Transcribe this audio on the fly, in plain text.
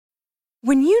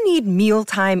When you need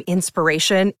mealtime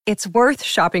inspiration, it's worth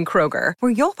shopping Kroger,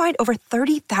 where you'll find over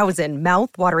 30,000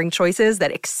 mouth-watering choices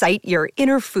that excite your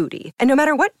inner foodie. And no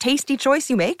matter what tasty choice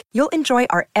you make, you'll enjoy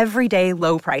our everyday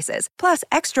low prices, plus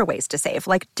extra ways to save,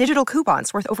 like digital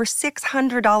coupons worth over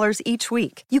 $600 each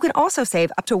week. You can also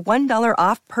save up to $1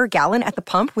 off per gallon at the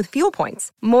pump with fuel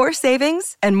points. More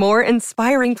savings and more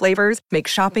inspiring flavors make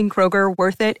shopping Kroger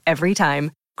worth it every time.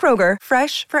 Kroger,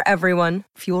 fresh for everyone.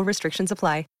 Fuel restrictions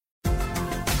apply.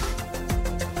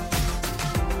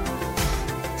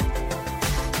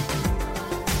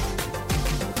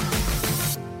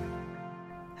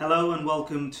 Hello and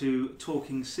welcome to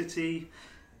Talking City,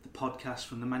 the podcast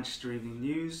from the Manchester Evening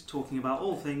News, talking about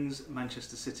all things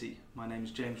Manchester City. My name is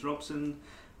James Robson,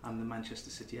 I'm the Manchester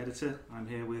City editor. I'm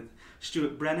here with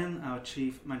Stuart Brennan, our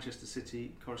chief Manchester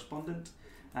City correspondent,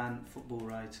 and football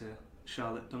writer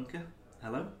Charlotte Dunker.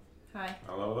 Hello. Hi.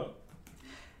 Hello.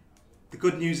 The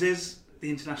good news is the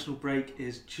international break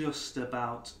is just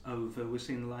about over. We're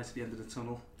seeing the light at the end of the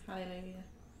tunnel. Hallelujah.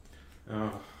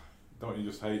 Don't you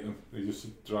just hate them? They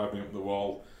just drive me up the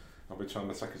wall. I'll be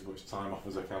trying to take as much time off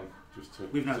as I can just to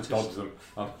dodge them.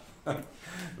 But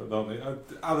don't they?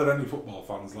 Are there any football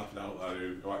fans left out there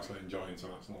who actually enjoy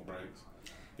international breaks?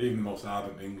 Even the most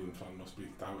ardent England fan must be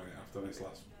doubting it after this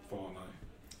last fortnight.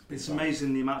 It's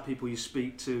amazing the amount of people you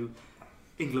speak to,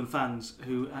 England fans,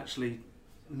 who actually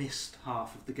missed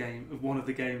half of the game, of one of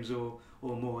the games or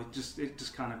more. It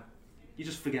just kind of, you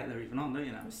just forget they're even on, don't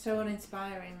you know? It was so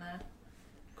uninspiring there.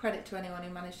 Credit to anyone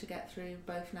who managed to get through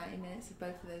both 90 minutes of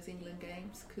both of those England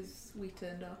games, because we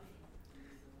turned off.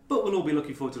 But we'll all be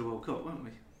looking forward to the World Cup, won't we?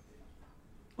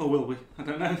 Or will we? I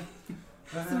don't know.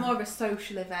 It's more of a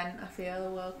social event, I feel,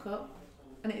 the World Cup.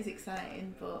 And it is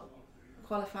exciting, but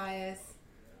qualifiers,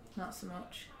 not so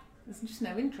much. There's just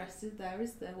no interest, is there?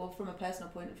 Well, from a personal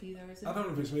point of view, there isn't. I don't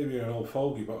know if it's maybe an old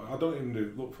fogey, but I don't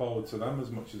even look forward to them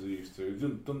as much as I used to.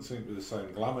 It doesn't seem to be the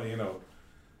same glamour, you know.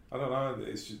 I don't know.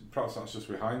 It's just, perhaps that's just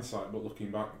with hindsight. But looking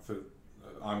back to,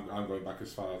 I'm going back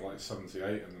as far as like '78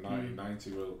 and the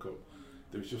 1990 World Cup.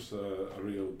 There was just a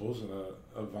real buzz and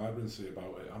a vibrancy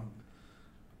about it.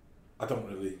 I don't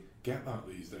really get that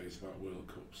these days about World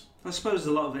Cups. I suppose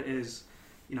a lot of it is,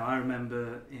 you know, I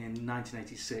remember in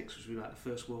 1986, which was like the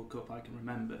first World Cup I can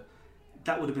remember.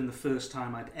 That would have been the first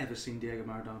time I'd ever seen Diego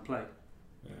Maradona play.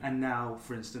 Yeah. And now,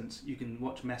 for instance, you can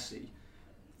watch Messi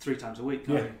 3 times a week,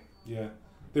 can't you? Yeah.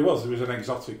 There was an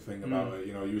exotic thing about it.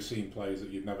 You know, you were seeing players that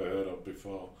you'd never heard of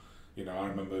before. You know, I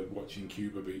remember watching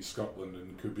Cuba beat Scotland,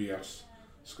 and Cubillas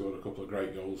scored a couple of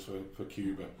great goals for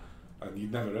Cuba, and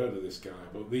you'd never heard of this guy.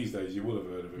 But these days you would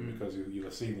have heard of him because you'll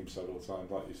have seen him several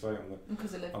times, like you say, on the.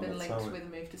 Because he'll have been linked with a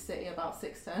move to City about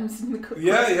 6 times in the cup.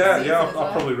 Yeah.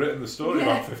 I've probably written the story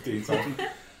about 15 times.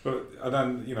 And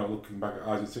then, you know, looking back at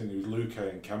Argentina, it was Luque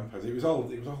and Kempes. It was all a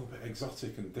bit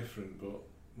exotic and different, but.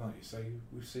 Like you say,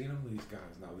 we've seen all these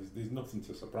guys now. There's nothing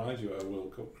to surprise you at a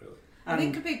World Cup, really. I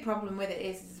think a big problem with it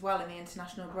is, as well, in the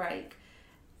international break,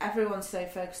 everyone's so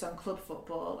focused on club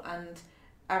football, and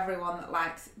everyone that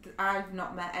likes... I've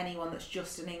not met anyone that's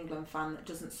just an England fan that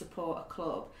doesn't support a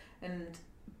club. And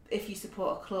if you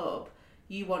support a club,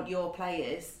 you want your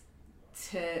players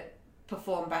to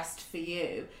perform best for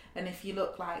you. And if you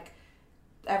look like...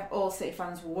 all City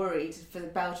fans were worried for the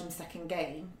Belgium second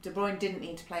game. De Bruyne didn't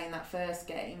need to play in that first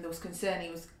game. There was concern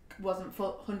he wasn't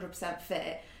 100%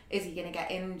 fit. Is he going to get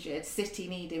injured? City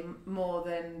need him more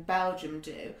than Belgium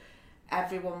do.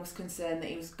 Everyone was concerned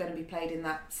that he was going to be played in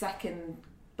that second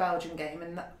Belgium game,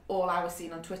 and all I was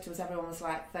seeing on Twitter was everyone was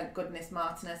like, thank goodness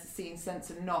Martinez has seen sense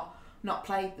and not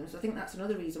played them. So I think that's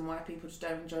another reason why people just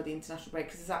don't enjoy the international break,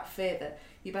 because there's that fear that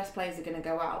your best players are going to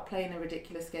go out, play in a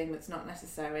ridiculous game that's not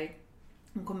necessary,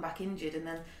 and come back injured, and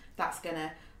then that's going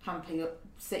to hamper your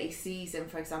City season,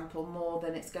 for example, more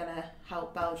than it's going to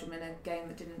help Belgium in a game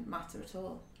that didn't matter at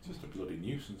all. It's just a bloody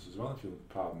nuisance as well, if you'll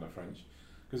pardon the French,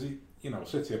 because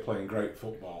City are playing great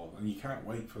football, and you can't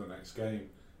wait for the next game.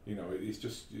 You know, it's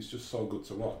just so good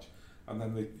to watch, and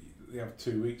then they have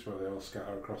 2 weeks where they all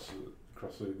scatter across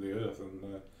the earth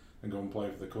and go and play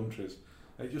for the countries.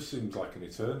 It just seems like an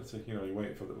eternity. You know, you're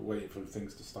waiting for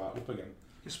things to start up again.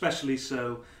 Especially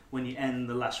so when you end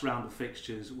the last round of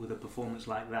fixtures with a performance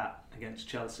like that against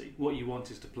Chelsea. What you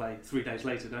want is to play 3 days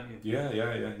later, don't you? Yeah.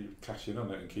 You cash in on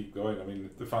it and keep going. I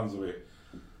mean, the fans will be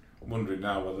wondering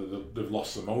now whether they've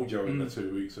lost the mojo in the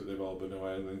 2 weeks that they've all been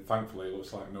away. And then thankfully, it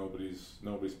looks like nobody's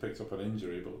picked up an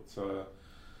injury. But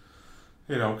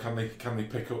can they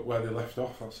pick up where they left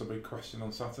off? That's a big question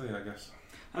on Saturday, I guess.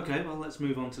 Okay, well, let's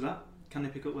move on to that. Can they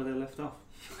pick up where they left off?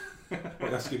 What are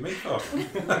you asking me for?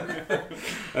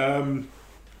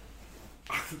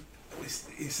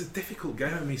 it's a difficult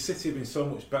game. I mean, City have been so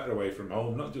much better away from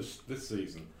home, not just this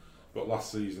season, but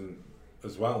last season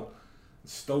as well.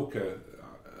 Stoke,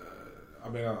 I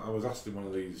mean, I was asked in one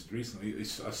of these recently.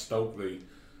 Is Stoke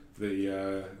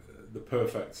the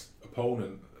perfect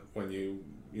opponent when you're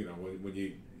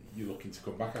looking to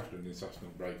come back after an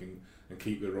international break and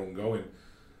keep the run going?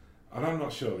 And I'm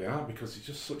not sure they are, because he's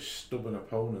just such stubborn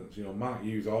opponents. You know, Mark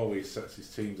Hughes always sets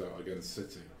his teams out against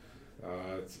City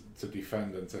to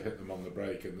defend and to hit them on the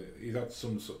break, and he's had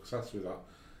some success with that.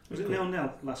 Was it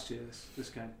 0-0 last year, this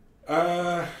game?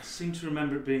 I seem to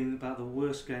remember it being about the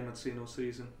worst game I'd seen all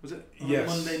season. Was it on yes.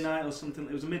 Monday night or something?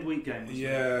 It was a midweek game, wasn't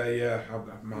it? Yeah.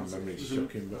 My memory's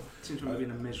shocking, but it seems to have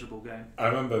been a miserable game. I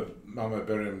remember Mama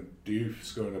Birham Diouf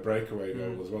scoring a breakaway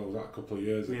goal as well. Was that a couple of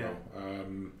years ago?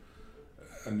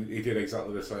 And he did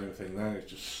exactly the same thing there.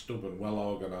 He's just stubborn, well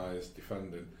organised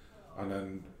defending, and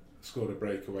then scored a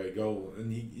breakaway goal.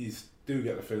 And you do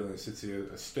get the feeling City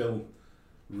are still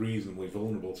reasonably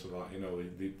vulnerable to that. You know,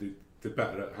 they're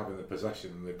better at having the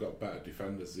possession and they've got better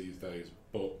defenders these days,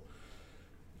 but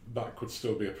that could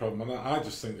still be a problem. And I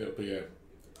just think it'll be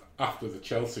after the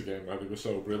Chelsea game where they were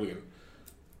so brilliant,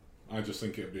 I just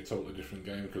think it'll be a totally different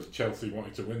game, because Chelsea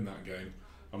wanted to win that game.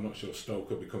 I'm not sure Stoke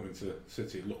will be coming to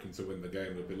City looking to win the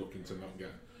game. They'll be looking to not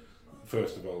get,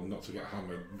 first of all, not to get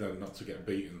hammered, then not to get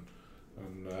beaten.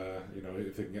 And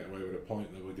if they can get away with a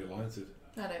point, they'll be delighted.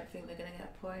 I don't think they're going to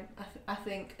get a point. I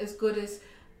think as good as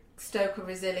Stoke are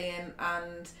resilient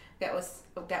and get what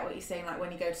you're saying, like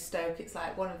when you go to Stoke, it's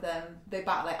like one of them, they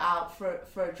battle it out for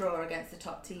a draw against the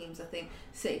top teams. I think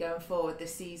City going forward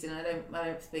this season, I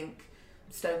don't think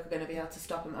Stoke are going to be able to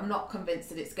stop them. I'm not convinced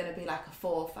that it's going to be like a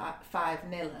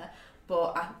 4-5-0,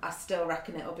 but I still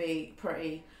reckon it'll be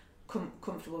pretty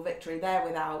comfortable victory. They're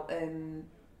without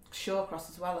Shawcross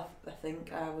as well. I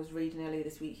think I was reading earlier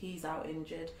this week, he's out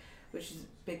injured, which is a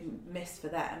big miss for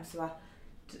them. So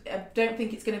I don't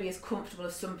think it's going to be as comfortable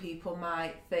as some people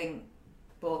might think,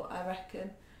 but I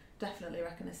definitely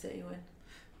reckon a City win.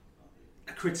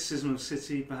 A criticism of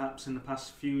City perhaps in the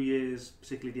past few years,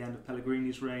 particularly the end of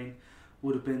Pellegrini's reign,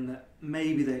 would have been that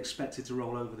maybe they expected to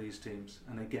roll over these teams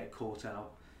and they get caught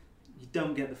out. You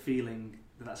don't get the feeling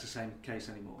that that's the same case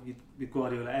anymore. With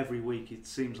Guardiola, every week it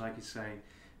seems like he's saying,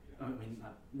 I mean,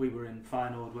 we were in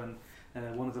Feyenoord when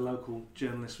one of the local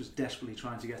journalists was desperately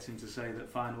trying to get him to say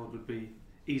that Feyenoord would be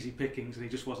easy pickings, and he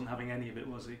just wasn't having any of it,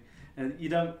 was he? You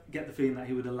don't get the feeling that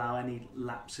he would allow any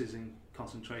lapses in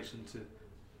concentration to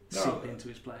seep into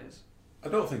his players. I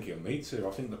don't think he'll need to.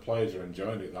 I think the players are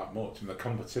enjoying it that much, and the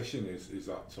competition is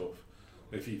that tough.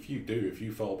 If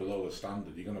you fall below the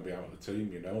standard, you're going to be out of the team.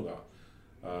 You know that.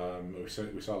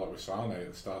 We saw that with Sane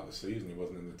at the start of the season. He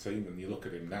wasn't in the team, and you look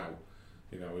at him now.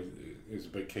 You know, it's a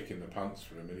big kick in the pants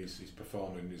for him, and he's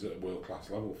performing. He's at a world class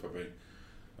level for me.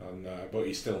 And but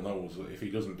he still knows that if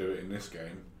he doesn't do it in this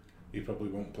game, he probably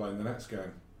won't play in the next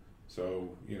game. So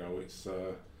it's.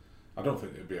 I don't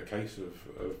think it'd be a case of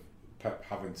Pep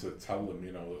having to tell them,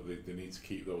 that they need to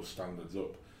keep those standards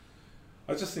up.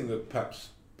 I just think that Pep's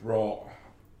brought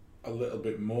a little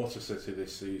bit more to City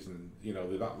this season. They're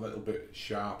that little bit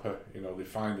sharper. They're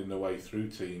finding their way through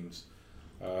teams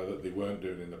that they weren't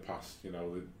doing in the past. They're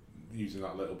using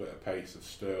that little bit of pace of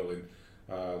Sterling.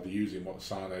 They're using what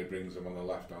Sane brings them on the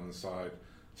left hand side.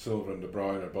 Silva and De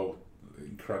Bruyne are both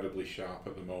incredibly sharp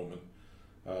at the moment.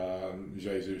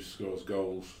 Jesus scores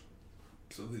goals,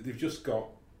 so they've just got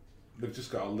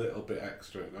a little bit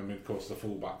extra. I mean, of course, the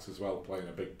fullbacks as well playing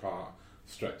a big part,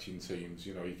 stretching teams.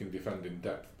 You can defend in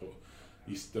depth, but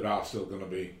there are still going to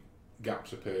be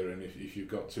gaps appearing. If you've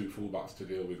got two fullbacks to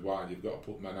deal with wide, you've got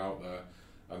to put men out there,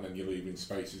 and then you're leaving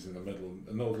spaces in the middle.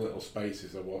 And those little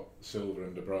spaces are what Silva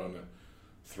and De Bruyne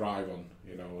thrive on.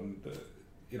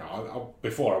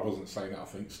 Before I wasn't saying that I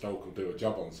think Stoke will do a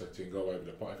job on City and go over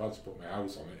the pot. If I had to put my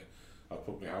house on it, I'd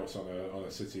put my house on a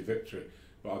City victory.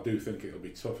 But I do think it'll be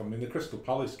tough. I mean, the Crystal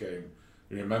Palace game,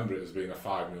 you remember it as being a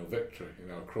 5-0 victory,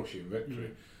 a crushing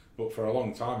victory. But for a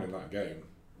long time in that game,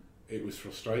 it was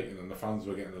frustrating, and the fans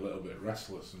were getting a little bit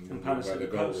restless and wondering where the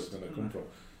goal was going to come from.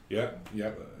 Yeah.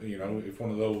 If one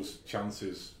of those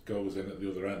chances goes in at the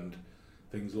other end,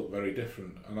 things look very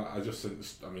different. And I just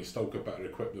think, Stoke are better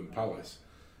equipped than Palace,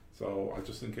 so I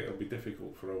just think it'll be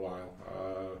difficult for a while.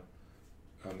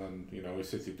 And then, if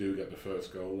City do get the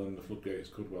first goal, then the floodgates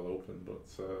could well open. But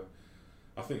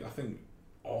I think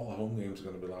all the home games are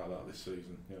going to be like that this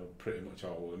season. Pretty much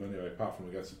all of them anyway. Apart from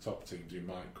against the top teams, you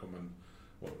might come and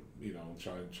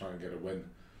try and get a win.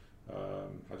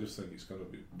 I just think it's going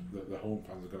to be the home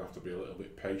fans are going to have to be a little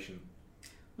bit patient.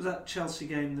 Was that Chelsea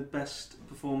game the best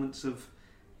performance of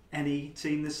any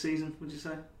team this season? Would you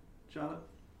say, Charlotte?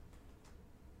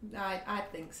 I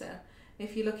think so.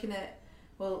 If you're looking at,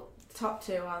 well, top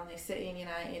two, aren't they? City and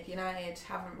United. United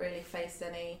haven't really faced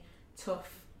any tough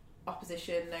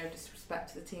opposition, no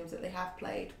disrespect to the teams that they have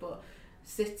played, but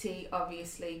City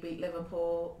obviously beat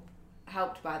Liverpool,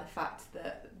 helped by the fact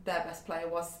that their best player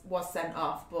was sent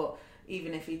off, but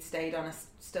even if he'd stayed on, I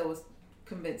still was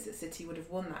convinced that City would have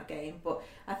won that game. But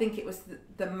I think it was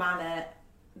the manner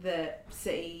that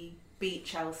City beat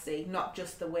Chelsea, not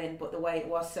just the win, but the way it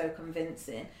was so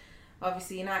convincing.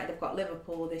 Obviously United have got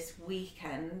Liverpool this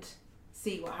weekend,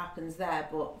 see what happens there,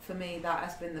 but for me that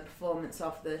has been the performance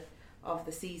of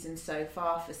the season so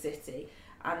far for City.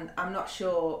 And I'm not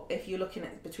sure, if you're looking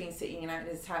at between City and United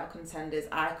as title contenders,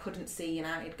 I couldn't see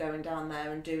United going down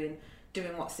there and doing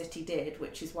what City did,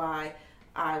 which is why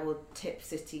I would tip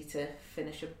City to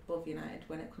finish above United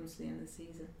when it comes to the end of the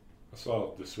season. I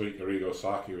saw this week Arrigo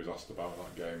Sacchi was asked about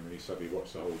that game, and he said he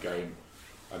watched the whole game,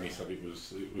 and he said it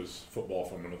was football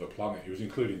from another planet. He was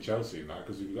including Chelsea in that,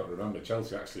 because you've got to remember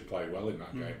Chelsea actually played well in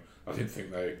that game. I didn't think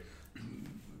that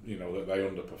they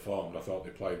underperformed. I thought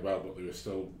they played well, but they were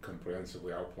still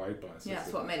comprehensively outplayed by City. Yeah,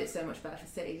 that's what made it so much better for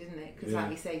City, didn't it? Because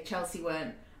like you say, Chelsea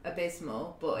weren't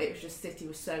abysmal, but it was just City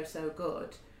was so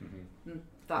good. And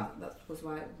that was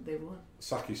why they won.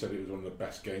 Sacchi said it was one of the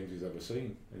best games he's ever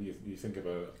seen, and you think of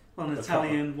an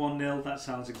Italian 1-0. That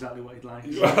sounds exactly what he'd like.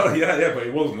 Well, yeah, but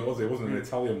it wasn't, was it? It wasn't an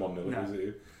Italian 1-0.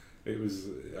 No. It was.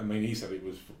 I mean, he said it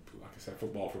was, like I said,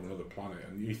 football from another planet.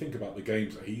 And you think about the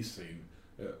games that he's seen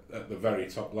at the very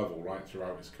top level right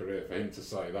throughout his career. For him to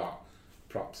say that,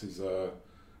 perhaps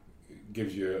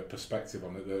gives you a perspective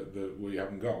on it that we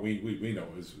haven't got. We know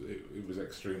it was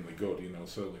extremely good. You know,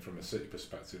 certainly from a City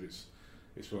perspective, it's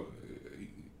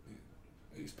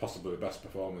possibly the best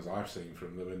performance I've seen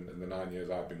from them in the 9 years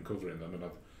I've been covering them, and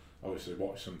I've obviously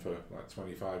watched them for like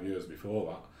 25 years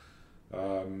before that.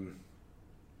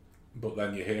 But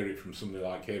then you hear it from somebody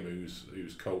like him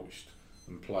who's coached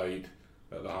and played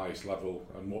at the highest level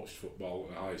and watched football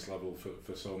at the highest level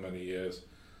for so many years,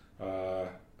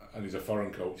 and he's a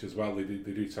foreign coach as well. They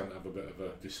do tend to have a bit of a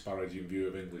disparaging view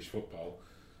of English football.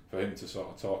 For him to sort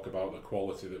of talk about the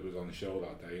quality that was on the show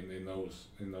that day in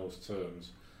those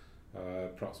terms,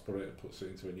 perhaps puts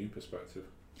it into a new perspective.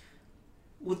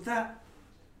 Would that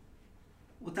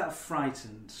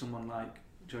frighten someone like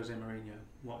Jose Mourinho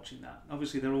watching that?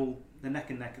 Obviously they're neck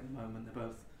and neck at the moment. They're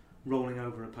both rolling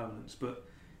over opponents, but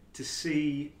to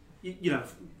see,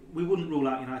 we wouldn't rule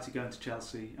out United going to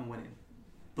Chelsea and winning,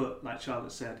 but like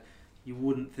Charlotte said, you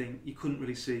couldn't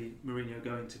really see Mourinho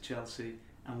going to Chelsea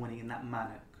and winning in that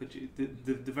manner, could you?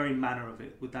 The very manner of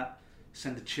it, would that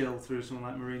send a chill through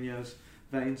someone like Mourinho's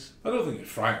veins? I don't think it'd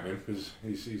frighten him, because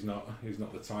he's not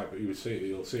the type, but he'll see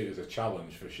it as a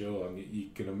challenge for sure. And you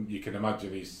can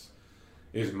imagine his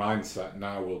mindset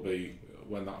now will be,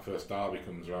 when that first derby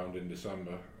comes around in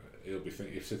December, he'll be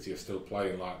thinking, if City are still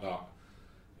playing like that,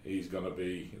 he's going to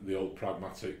be the old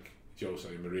pragmatic Jose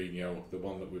Mourinho, the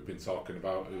one that we've been talking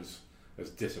about has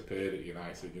disappeared at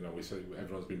United. You know, we say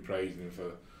everyone's been praising him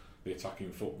for the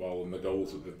attacking football and the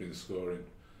goals that they've been scoring.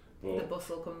 But the bus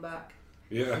will come back.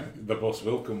 Yeah, the bus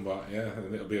will come back. Yeah,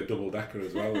 and it'll be a double decker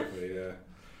as well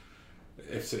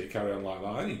if City carry on like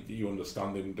that. And you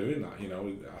understand him doing that. You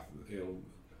know,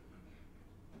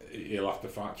 he'll have to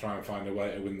try and find a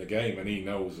way to win the game, and he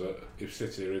knows that if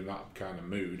City are in that kind of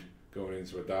mood going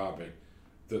into a derby,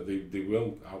 that they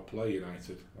will outplay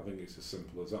United. I think it's as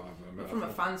simple as that. From a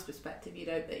fan's perspective, you'd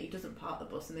hope that he doesn't park the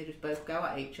bus and they just both go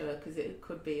at each other, because it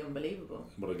could be unbelievable.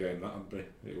 What a game that would be!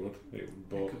 It would. It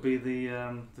could be the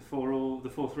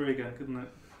 4-3 again, couldn't it?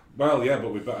 Well, yeah,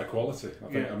 but with better quality.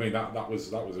 I think. Yeah. I mean, that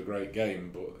was a great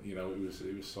game, but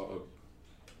it was sort of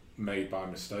made by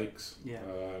mistakes. Yeah.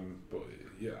 But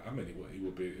yeah, I mean, it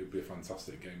would be a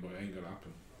fantastic game, but it ain't gonna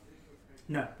happen.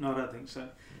 No, I don't think so.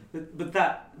 But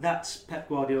that's Pep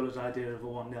Guardiola's idea of a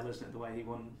 1-0, isn't it? The way he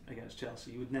won against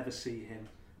Chelsea, you would never see him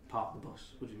park the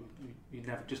bus, would you? You'd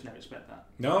never expect that.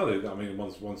 No, I mean,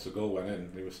 once the goal went in,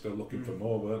 they were still looking for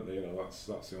more, weren't they?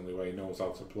 That's the only way he knows how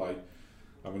to play.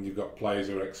 And when you've got players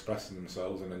who are expressing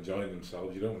themselves and enjoying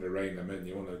themselves, you don't want to rein them in.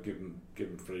 You want to give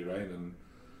them free rein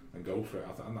and go for it.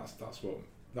 And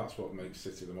that's what makes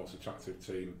City the most attractive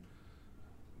team,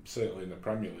 certainly in the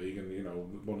Premier League,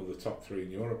 and one of the top 3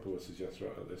 in Europe, I would suggest, right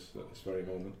at this very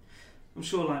moment. I'm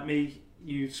sure, like me,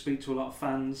 you speak to a lot of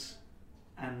fans,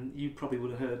 and you probably would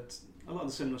have heard a lot of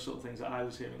the similar sort of things that I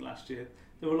was hearing last year.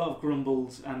 There were a lot of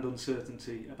grumbles and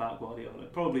uncertainty about Guardiola,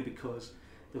 probably because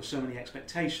there were so many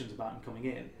expectations about him coming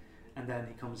in, and then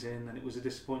he comes in and it was a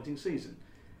disappointing season.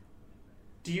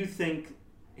 Do you think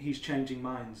he's changing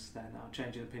minds there now,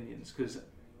 changing opinions? Because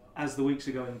as the weeks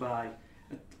are going by,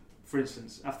 for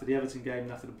instance, after the Everton game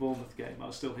and after the Bournemouth game, I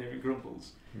was still hearing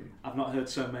grumbles. I've not heard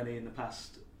so many in the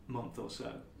past month or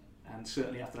so, and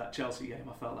certainly after that Chelsea game,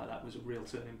 I felt like that was a real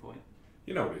turning point.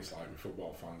 You know what it's like with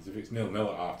football fans. If it's 0-0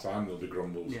 at half time, there'll be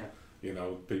grumbles. Yeah. You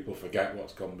know, people forget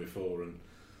what's gone before and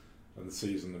the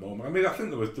season, the moment. I mean, I think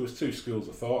there was two schools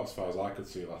of thought as far as I could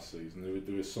see last season.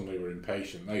 There was some who were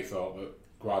impatient. They thought that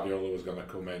Guardiola was going to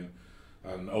come in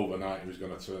and overnight he was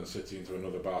going to turn City into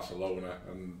another Barcelona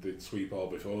and they'd sweep all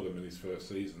before them in his first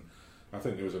season. I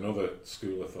think there was another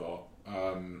school of thought,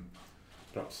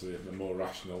 perhaps the more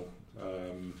rational,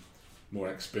 more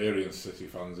experienced City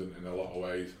fans in a lot of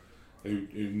ways,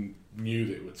 who knew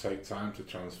that it would take time to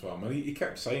transform. And he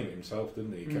kept saying it himself,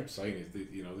 didn't he? He kept saying it,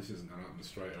 you know, this isn't going to happen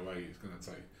straight away, it's going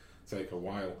to take a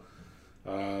while.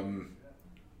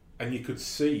 And you could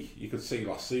see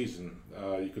last season,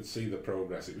 you could see the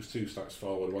progress. It was 2 steps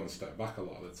forward, 1 step back a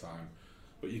lot of the time,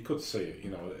 but you could see it,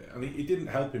 you know. And he didn't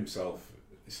help himself.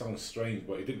 It sounds strange,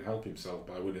 but he didn't help himself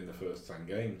by winning the first 10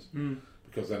 games,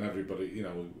 because then everybody, you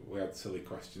know, we had silly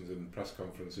questions in press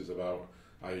conferences about,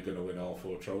 are you going to win all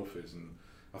 4 trophies? And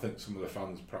I think some of the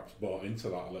fans perhaps bought into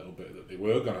that a little bit, that they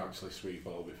were going to actually sweep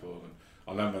all before them.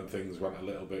 And then when things went a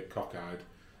little bit cockeyed,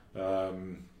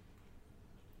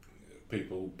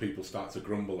 people start to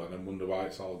grumble and then wonder why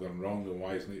it's all gone wrong and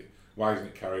why isn't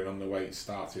it carrying on the way it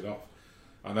started off.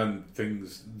 And then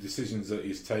decisions that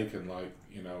he's taken, like,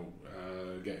 you know,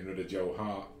 getting rid of Joe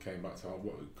Hart, came back to Hart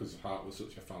because Hart was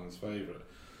such a fan's favourite,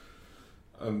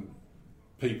 and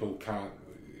people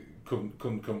couldn't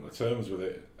come to terms with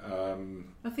it.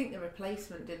 I think the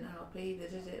replacement didn't help either,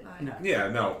 did it? Like, no. Yeah,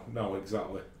 no,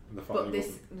 exactly. But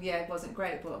this, it wasn't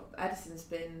great. But Edison's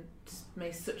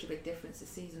made such a big difference this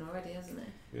season already, hasn't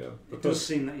he? Yeah, it does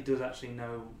seem that he does actually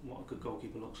know what a good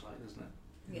goalkeeper looks like, doesn't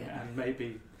it? Yeah. And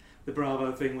maybe the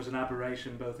Bravo thing was an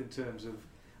aberration, both in terms of,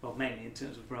 well, mainly in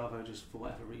terms of Bravo, just for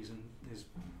whatever reason, his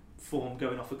form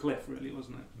going off a cliff, really,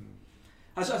 wasn't it?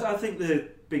 I think the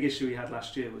big issue he had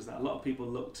last year was that a lot of people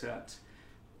looked at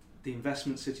the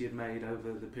investment City had made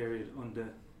over the period under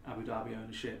Abu Dhabi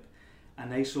ownership,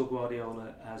 and they saw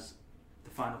Guardiola as the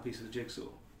final piece of the jigsaw,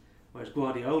 whereas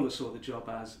Guardiola saw the job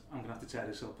as, I'm going to have to tear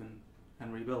this up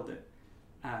and rebuild it.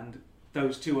 And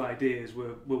those two ideas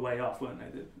were way off, weren't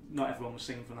they? That not everyone was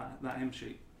singing from that hymn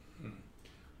sheet.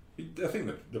 I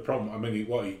think the problem, I mean,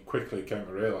 what he quickly came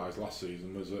to realise last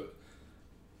season was that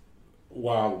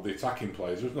while the attacking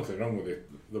players, there was nothing wrong with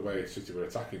the way City were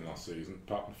attacking last season,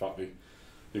 apart from the fact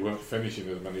they weren't finishing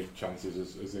as many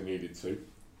chances as they needed to.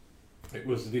 It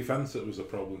was the defence that was the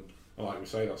problem. And like we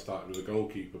say, that started with the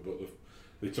goalkeeper, but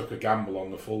they took a gamble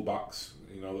on the full-backs,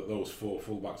 you know, that those 4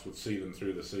 full-backs would see them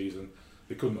through the season.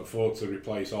 They couldn't afford to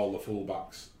replace all the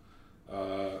full-backs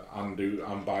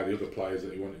and buy the other players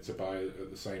that he wanted to buy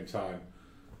at the same time.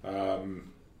 And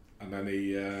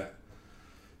then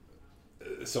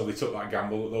so they took that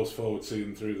gamble that those 4 would see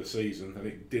them through the season, and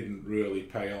it didn't really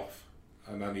pay off.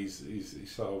 And then he's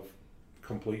sort of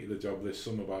completed the job this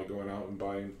summer by going out and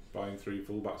buying 3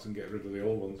 full-backs and getting rid of the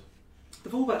old ones. The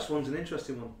full-backs one's an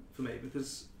interesting one for me,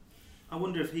 because I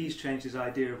wonder if he's changed his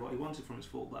idea of what he wanted from his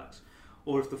full-backs,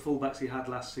 or if the full-backs he had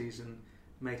last season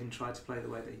made him try to play the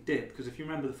way that he did. Because if you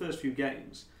remember the first few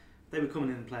games, they were coming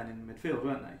in and playing in midfield,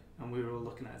 weren't they? And we were all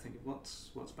looking at it thinking, what's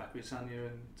Bakary Sagna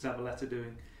and Zabaleta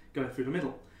doing going through the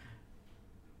middle?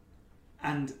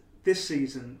 And this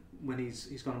season, when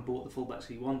he's gone and bought the full-backs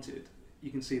he wanted, you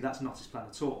can see that's not his plan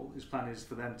at all. His plan is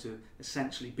for them to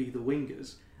essentially be the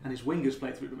wingers, and his wingers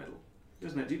play through the middle,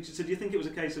 isn't it? So do you think it was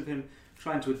a case of him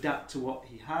trying to adapt to what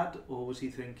he had, or was he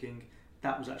thinking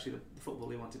that was actually the football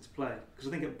he wanted to play? Because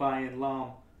I think at Bayern,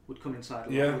 Lahm would come inside a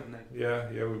lot, wouldn't he? Yeah.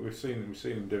 We've seen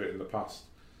him do it in the past.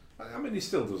 I mean, he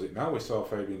still does it now. We saw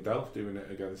Fabian Delph doing it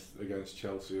against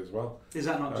Chelsea as well. Is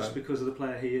that not just because of the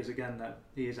player he is again, though?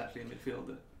 He is actually a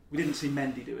midfielder. We didn't see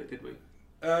Mendy do it, did we?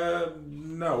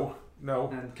 No.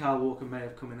 And Kyle Walker may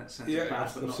have come in at centre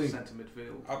back, but not centre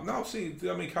midfield. I've seen.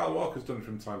 I mean, Kyle Walker's done it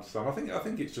from time to time. I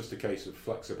think it's just a case of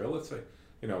flexibility.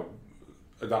 You know,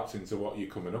 adapting to what you're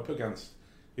coming up against.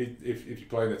 If you're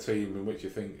playing a team in which you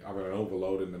think having an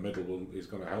overload in the middle is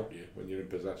going to help you when you're in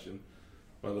possession,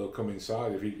 well, they'll come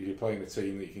inside. If you're playing a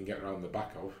team that you can get around the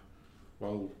back of,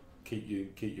 well, keep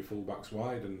your full backs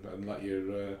wide and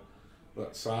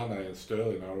let Sane and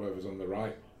Sterling or whoever's on the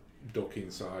right duck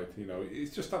inside. You know,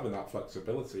 it's just having that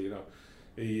flexibility. You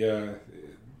know,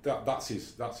 that's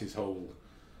his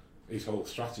whole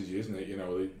strategy, isn't it? You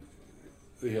know,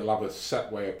 he'll have a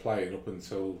set way of playing up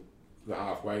until the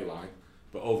halfway line,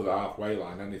 but over the halfway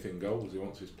line anything goes. He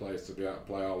wants his players to be able to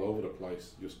play all over the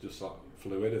place, just that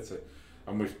fluidity.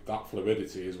 And with that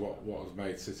fluidity is what has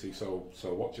made City so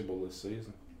watchable this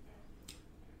season.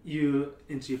 you're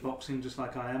into your boxing just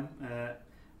like I am,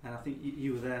 and I think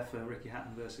you were there for Ricky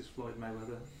Hatton versus Floyd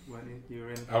Mayweather, weren't you? You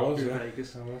were in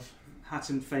Vegas. I was.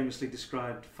 Hatton famously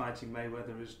described fighting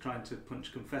Mayweather as trying to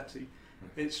punch confetti.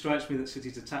 It strikes me that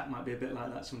City's attack might be a bit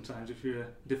like that sometimes if you're a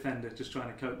defender just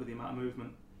trying to cope with the amount of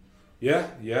movement. Yeah,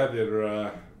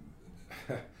 they're...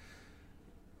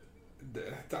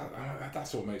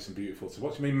 that's what makes them beautiful to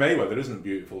watch. I mean, Mayweather isn't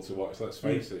beautiful to watch, let's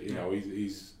face it. You know,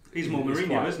 he's more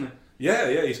Mourinho, isn't he?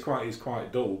 Yeah, he's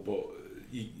quite dull, but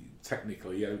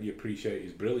technically, you appreciate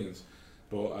his brilliance.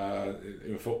 But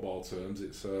in football terms,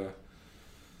 it's...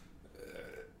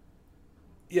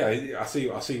 I see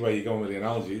where you're going with the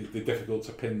analogy. They're difficult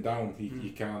to pin down.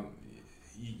 You can't.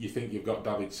 You think you've got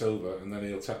David Silva, and then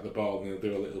he'll take the ball and he'll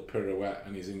do a little pirouette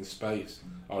and he's in space,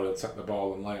 or he'll take the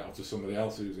ball and lay it off to somebody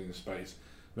else who's in space.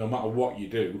 No matter what you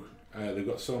do, they've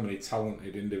got so many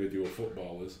talented individual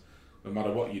footballers. No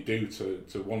matter what you do to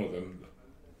one of them,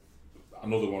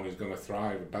 another one is going to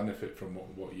thrive and benefit from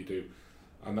what you do,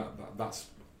 and that's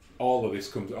all of this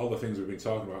comes. All the things we've been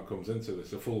talking about comes into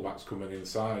this. The fullbacks coming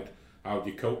inside. How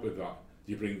do you cope with that?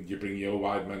 You bring your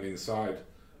wide men inside,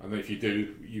 and then if you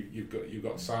do, you've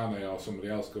got Sane or somebody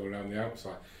else going around the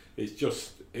outside. It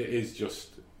is just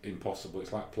impossible.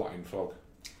 It's like plotting fog.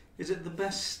 Is it the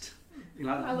best?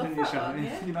 I love that one.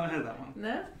 Yeah. You've not heard that one?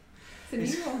 No,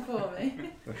 it's a new one for me.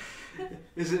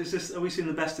 Is it just? Are we seeing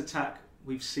the best attack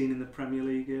we've seen in the Premier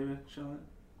League era, Charlotte?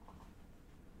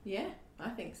 Yeah, I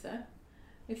think so.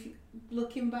 If you,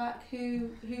 looking back,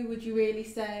 who would you really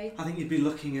say? I think you'd be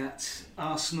looking at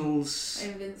Arsenal's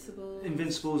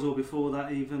Invincibles, or before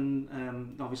that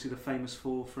even. Obviously, the famous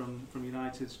four from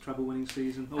United's treble-winning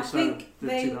season. Also, the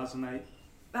 2008.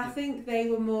 I think they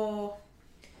were more.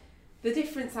 The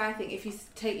difference, I think, if you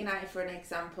take United for an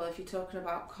example, if you're talking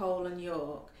about Cole and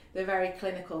York, they're very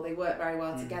clinical. They work very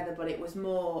well together, but it was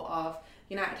more of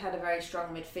United had a very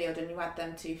strong midfield, and you had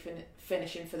them two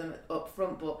finishing for them up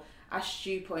front, but. As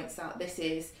Stu points out, this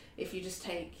is, if you just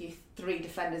take your three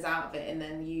defenders out of it and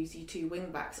then use your two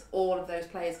wing backs, all of those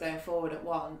players going forward at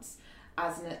once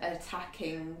as an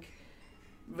attacking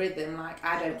rhythm.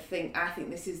 I think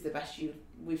this is the best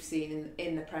we've seen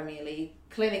in the Premier League.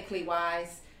 Clinically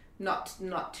wise, not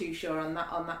too sure on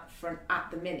that front at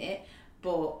the minute,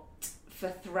 but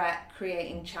for threat,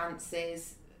 creating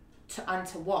chances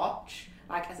to watch,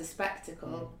 as a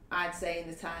spectacle, I'd say in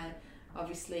the time,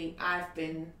 obviously I've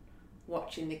been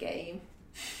watching the game,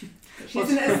 which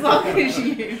isn't as long as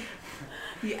you.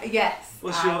 Yes.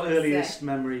 What's your earliest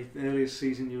memory, the earliest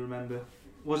season you remember?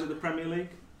 Was it the Premier League?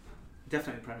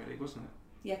 Definitely Premier League, wasn't it?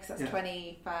 Yeah, because that's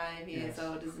 25 years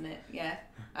old, isn't it? Yeah.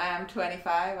 I am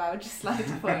 25, I would just like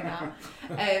to point out.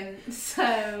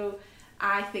 So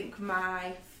I think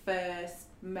my first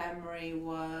memory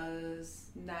was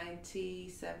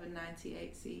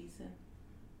 97-98 season.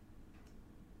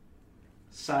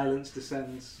 Silence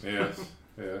descends. Yes,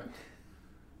 yeah.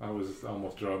 I was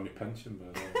almost drawing my pension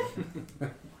by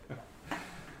then.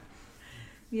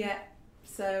 Yeah,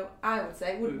 so I would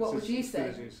say, what would you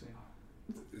say?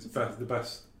 It's the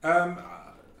best.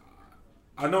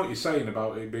 I know what you're saying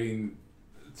about it being,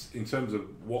 in terms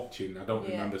of watching, I don't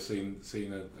remember seeing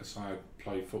a side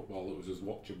play football that was as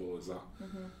watchable as that.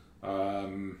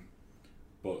 Mm-hmm.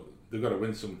 But they've got to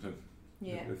win something.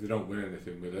 Yeah. If they don't win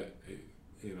anything with it,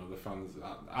 the fans,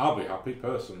 I'll be happy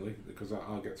personally because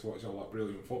I'll get to watch all that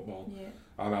brilliant football. Yeah.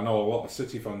 And I know a lot of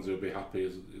City fans will be happy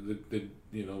as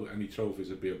any trophies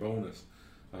would be a bonus.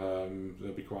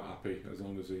 They'll be quite happy as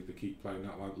long as they keep playing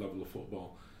that level of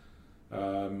football.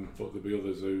 But there'll be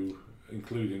others who,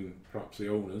 including perhaps the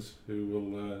owners, who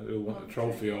will want a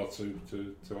trophy or two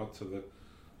to add to the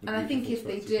and I think if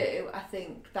they do, I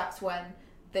think that's when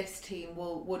this team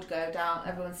would go down.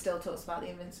 Everyone still talks about the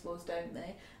Invincibles, don't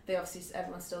they?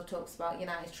 Everyone still talks about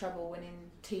United's treble-winning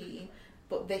team,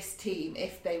 but this team,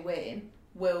 if they win,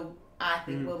 will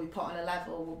be put on a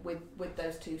level with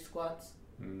those two squads.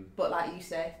 But like you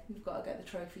say, you've got to get the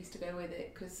trophies to go with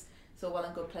it, because it's all well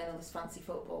and good playing all this fancy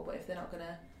football, but if they're not going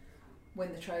to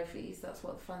win the trophies, that's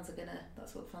what the fans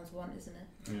want, isn't it?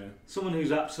 Yeah. Someone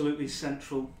who's absolutely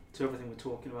central to everything we're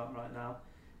talking about right now,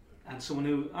 and someone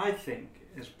who I think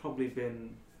has probably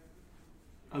been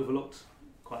overlooked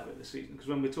quite a bit this season, because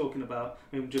when we're talking about,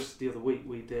 just the other week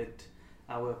we did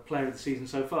our player of the season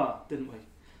so far, didn't we?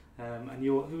 And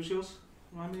who was yours?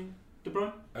 Remind me, De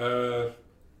Bruyne?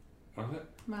 Was it?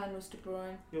 Mine was De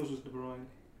Bruyne. Yours was De Bruyne.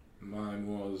 Mine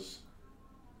was.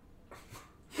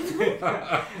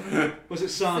 Was it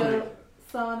Sane?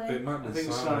 Sane. It might be I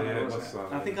think Sane. Yeah,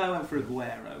 wasn't it? I think I went for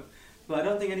Aguero, but I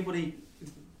don't think anybody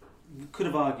could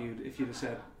have argued if you'd have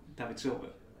said David Silva.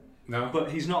 No.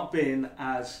 But he's not been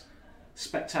as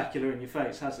spectacular in your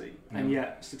face, has he? And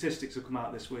yet statistics have come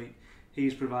out this week.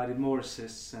 He's provided more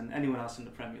assists than anyone else in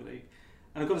the Premier League.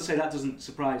 And I've got to say that doesn't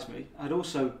surprise me. I'd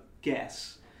also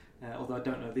guess, although I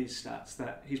don't know these stats,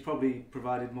 that he's probably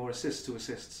provided more assists to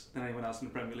assists than anyone else in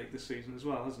the Premier League this season as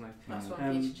well, hasn't he? That's one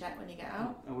for you to check when you get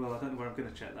out. Well, I don't know where I'm going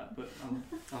to check that, but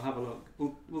I'll have a look.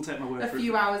 We'll take my word for it. A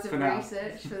few hours of now.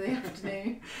 research for the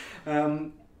afternoon.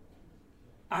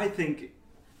 I think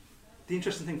the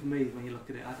interesting thing for me when you look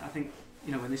at it, I think,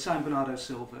 when they signed Bernardo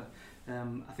Silva,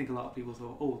 I think a lot of people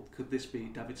thought, could this be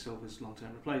David Silva's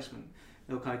long-term replacement?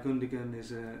 Ilkay Gundogan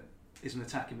is an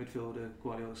attacking midfielder.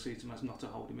 Guardiola sees him as not a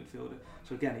holding midfielder.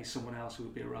 So again, he's someone else who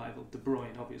would be a rival. De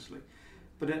Bruyne, obviously.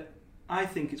 But I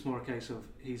think it's more a case of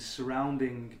he's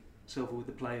surrounding Silva with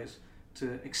the players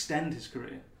to extend his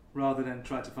career rather than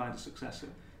try to find a successor.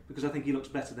 Because I think he looks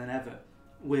better than ever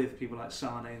with people like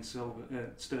Sane and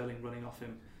Sterling running off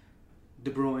him.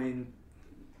 De Bruyne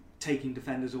taking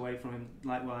defenders away from him,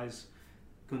 likewise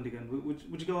Gundogan.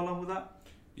 Would you go along with that?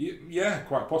 Yeah,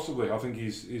 quite possibly. I think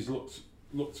he's looked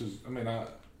as,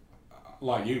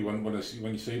 like you,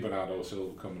 when you see Bernardo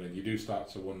Silva coming in, you do start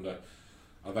to wonder,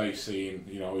 are they seeing,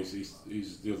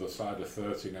 he's the other side of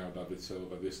 30 now, David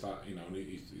Silva. They start,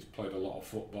 he's played a lot of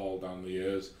football down the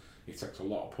years. He takes a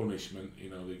lot of punishment.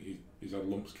 He's had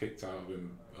lumps kicked out of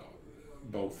him,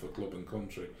 both for club and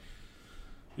country.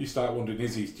 You start wondering,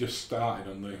 is he just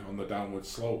starting on the downward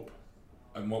slope?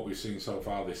 And what we've seen so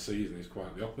far this season is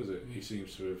quite the opposite. He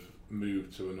seems to have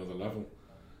moved to another level.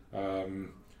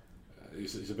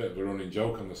 It's a bit of a running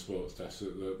joke on the sports desk,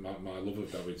 my love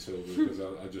of David Silva, because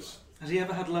I just... Has he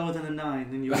ever had lower than a 9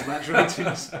 in your match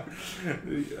ratings?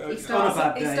 He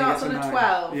starts on a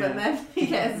 12 and then he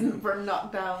gets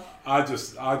knocked down. I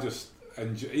just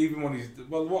enjoy, even when he's...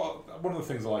 Well, one of the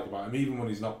things I like about him, even when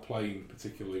he's not playing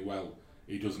particularly well,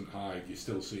 he doesn't hide. You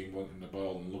still see him wanting the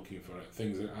ball and looking for it.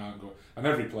 Things that aren't going... And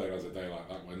every player has a day like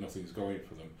that where nothing's going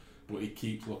for them, but he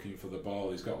keeps looking for the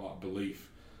ball. He's got that belief.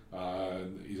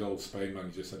 His old Spain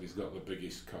manager said he's got the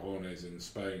biggest cojones in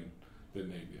Spain,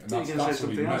 didn't he? And that's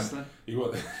what he meant. Else, he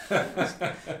was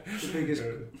the biggest.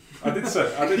 I did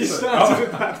say.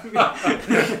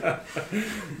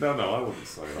 No, I wouldn't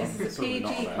say that. This is a PG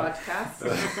podcast.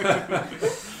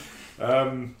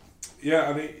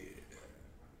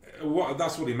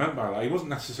 That's what he meant by that. He wasn't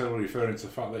necessarily referring to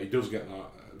the fact that he does get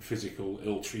that physical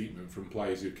ill treatment from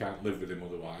players who can't live with him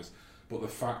otherwise, but the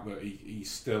fact that he's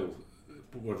still,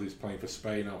 whether he's playing for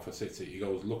Spain or for City, he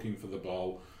goes looking for the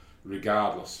ball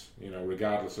regardless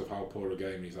of how poor a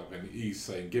game he's having. He's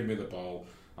saying, give me the ball,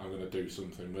 I'm going to do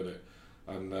something with it.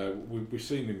 And we've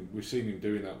seen him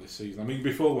doing that this season. I mean,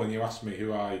 before, when you asked me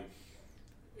who I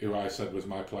said was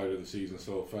my player of the season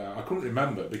so far, I couldn't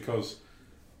remember because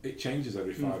it changes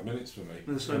every 5 minutes for me.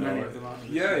 There's so many of them, aren't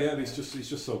there? Yeah, it's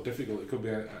just so difficult. It could be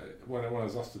when I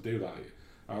was asked to do that,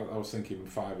 I was thinking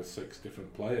 5 or 6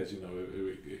 different players,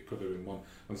 who it could have been one.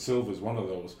 And Silva's one of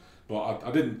those. But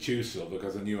I didn't choose Silva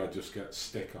because I knew I'd just get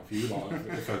stick off you lot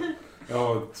if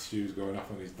Stu's going off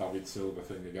on his David Silva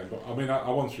thing again. But I mean, I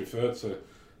once referred to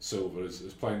Silva as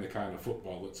playing the kind of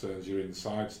football that turns your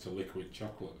insides to liquid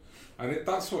chocolate. And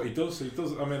that's what he does.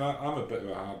 I mean, I'm a bit of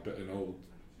a hard-bitten old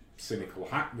cynical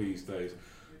hack these days.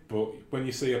 But when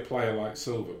you see a player like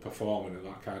Silva performing at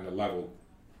that kind of level,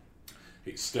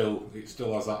 it still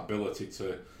has that ability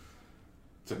to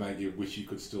make you wish you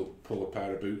could still pull a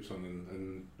pair of boots on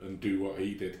and do what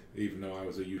he did, even though I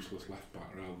was a useless left back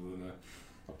rather than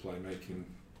a playmaking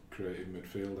creative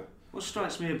midfielder. What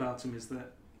strikes me about him is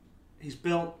that he's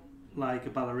built like a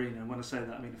ballerina, and when I say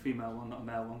that I mean a female one, not a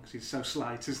male one, because he's so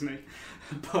slight, isn't he?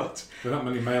 But there aren't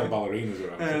many male ballerinas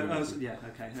around. Yeah,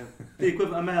 okay.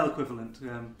 A male equivalent,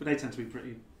 but they tend to be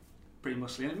pretty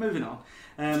muscly. And moving on,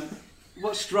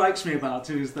 what strikes me about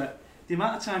him is that the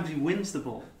amount of times he wins the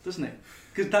ball, doesn't he?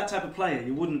 Because that type of player,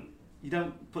 you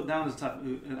don't put down as a type of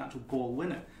an actual ball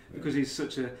winner, because he's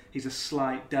a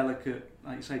slight, delicate,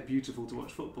 like you say, beautiful to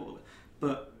watch footballer.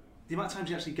 But the amount of times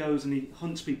he actually goes and he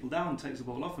hunts people down, takes the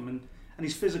ball off him, and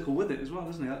he's physical with it as well,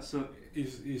 isn't he? That's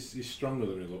he's stronger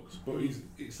than he looks, but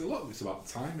it's a lot of it's about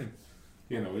timing.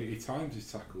 He times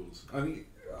his tackles, and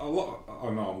I'm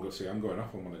going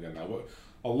off on one again now, but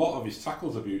a lot of his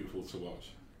tackles are beautiful to watch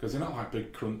because they're not like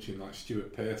big crunching like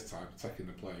Stuart Pearce type taking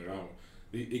the player out.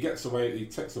 He gets away, he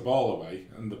takes the ball away,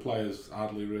 and the players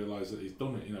hardly realise that he's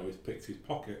done it. He's picked his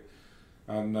pocket,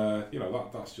 and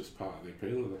that's just part of the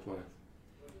appeal of the player.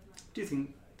 Do you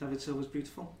think David Silva's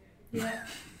beautiful? Yeah.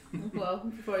 Well,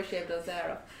 before he shaved his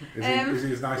hair off. Is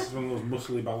he as nice as one of those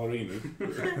muscly ballerinas?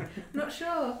 Not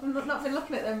sure. I've not been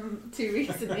looking at them too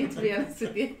recently, to be honest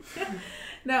with you.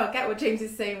 No, I get what James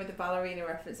is saying with the ballerina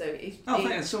reference. So I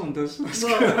think someone does.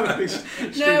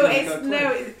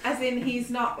 As in he's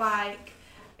not like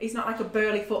a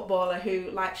burly footballer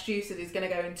who, like Stu said, is going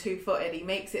to go in 2-footed. He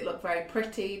makes it look very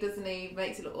pretty, doesn't he?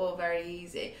 Makes it look all very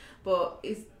easy. But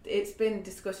it's been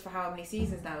discussed for how many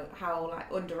seasons now how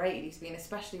like underrated he's been,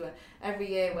 especially when every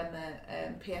year when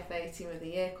the PFA Team of the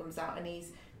Year comes out and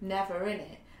he's never in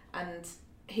it, and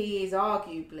he is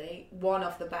arguably one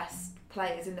of the best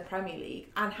players in the Premier League,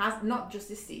 and has not just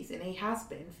this season, he has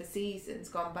been for seasons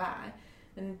gone by,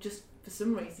 and just for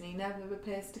some reason he never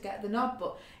appears to get the nod.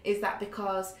 But is that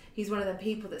because he's one of them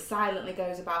people that silently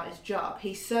goes about his job?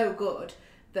 He's so good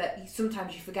that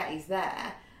sometimes you forget he's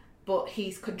there, but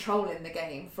he's controlling the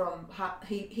game from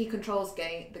he controls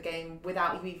the game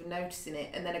without you even noticing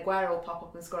it, and then Aguero will pop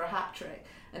up and score a hat-trick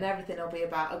and everything will be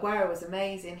about Aguero was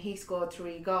amazing, he scored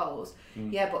 3 goals.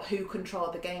 Yeah, but who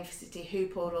controlled the game for City? Who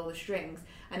pulled all the strings?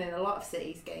 And in a lot of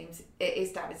City's games it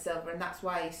is David Silva, and that's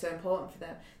why he's so important for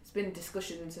them. There's been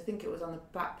discussions, I think it was on the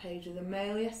back page of the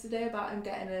Mail yesterday, about him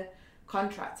getting a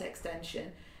contract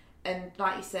extension. And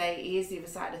like you say, he is the other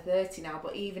side of 30 now,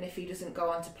 but even if he doesn't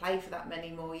go on to play for that many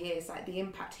more years, like the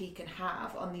impact he can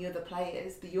have on the other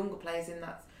players, the younger players in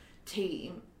that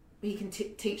team, he can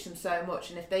teach them so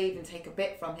much. And if they even take a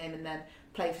bit from him and then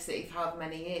play for City for however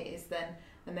many years, then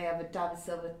and they have a David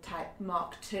Silva type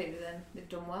Mark II, then they've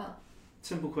done well.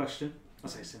 Simple question. I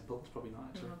say simple, it's probably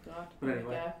not actually. Oh God. But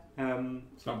anyway,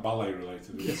 it's not ballet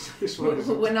related, is it? this one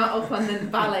isn't. We're not up on the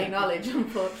ballet knowledge,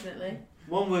 unfortunately.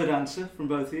 One word answer from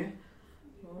both of you.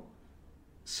 Oh.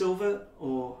 Silva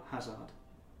or Hazard?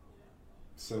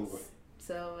 Silva.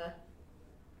 Silva.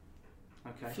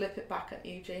 Okay. Flip it back at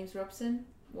you, James Robson.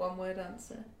 One word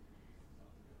answer.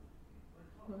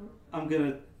 I'm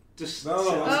gonna just. No,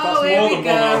 say- that's more than one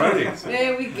already.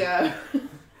 There we go.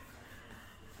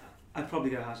 I'd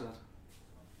probably go Hazard.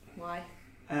 Why?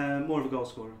 More of a goal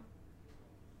scorer.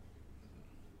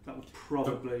 That would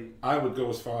probably. I would go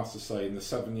as far as to say, in the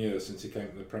 7 years since he came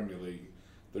to the Premier League,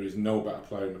 there is no better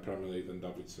player in the Premier League than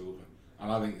David Silva.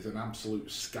 And I think it's an absolute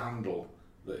scandal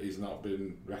that he's not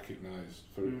been recognised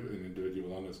for in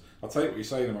individual honours. I'll take what you're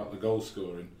saying about the goal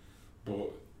scoring,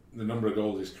 but the number of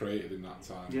goals he's created in that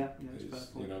time, it's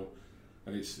you know,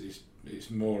 and it's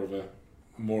more of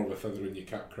a feather in your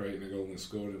cap creating a goal than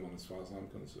scoring one, as far as I'm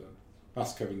concerned.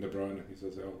 Ask Kevin De Bruyne, he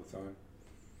says it all the time.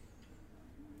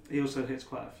 He also hits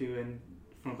quite a few in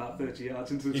from about 30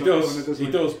 yards into the He top corner, doesn't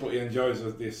he does, but he enjoys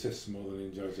the assists more than he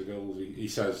enjoys the goals. He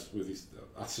says with his,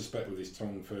 I suspect, with his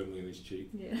tongue firmly in his cheek.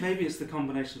 Yeah. Maybe it's the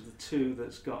combination of the two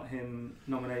that's got him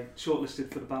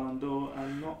shortlisted for the Ballon d'Or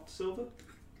and not Silva.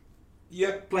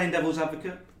 Yeah, Playing devil's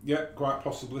advocate. yeah, quite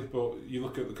possibly. But you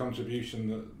look at the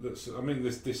contribution that's. I mean,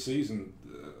 this season,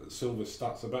 Silva's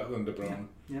stats are better than De Bruyne.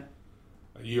 Yeah.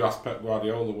 You ask Pep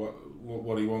Guardiola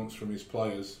what he wants from his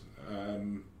players.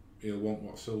 He'll want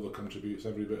what Silva contributes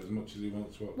every bit as much as he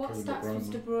wants what Kevin De stats Bruyne was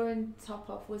De Bruyne top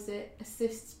off? Was it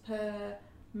assists per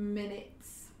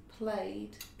minutes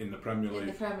played in the Premier League. in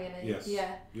the Premier League? Yes.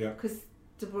 Yeah. Because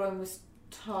De Bruyne was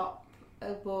top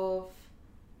above.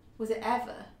 Was it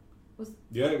ever?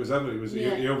 Yeah, it was ever.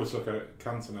 Yeah. He overtook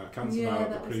Cantona. Cantona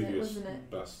had the previous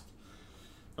best,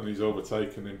 and he's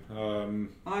overtaken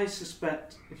him. I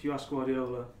suspect if you ask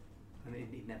Guardiola, and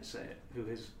he'd never say it,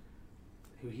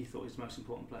 who he thought his most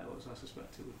important player was, I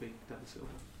suspect it would be David Silva.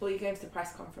 Well, you're going to the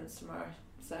press conference tomorrow,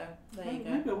 so there you go.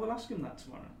 Maybe we'll ask him that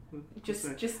tomorrow. Just to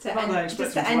Not that I end, expect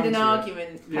just to him to end an answer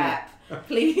argument, Yeah. Pep,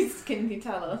 please, can you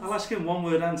tell us? I'll ask him one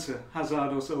word answer: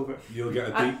 Hazard or Silva. You'll get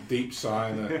a deep sigh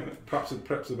and perhaps a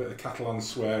bit of Catalan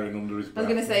swearing under his I breath.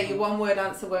 was going to say your one word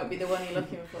answer won't be the one you're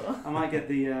looking for. I might get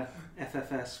the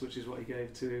FFS, which is what he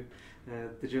gave to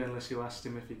the journalist who asked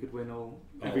him if he could win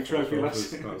every trophy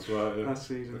last That's right, yeah. last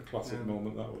season. A classic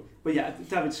moment that was. But yeah,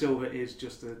 David Silva is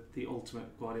just the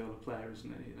ultimate Guardiola player, isn't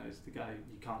he? You know, he's the guy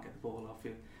you can't get the ball off.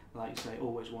 He, like you say,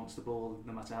 always wants the ball,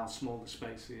 no matter how small the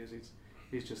space he is.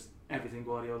 He's just everything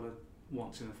Guardiola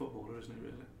wants in a footballer, isn't he?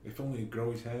 Really. If only he'd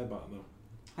grow his hair back though.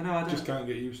 I know. I Just can't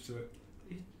get used to it.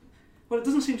 Well, it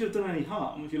doesn't seem to have done any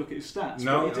harm if you look at his stats.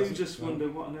 No, but you do just no. wonder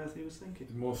what on earth he was thinking.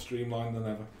 He's more streamlined than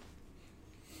ever.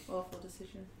 Awful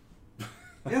decision.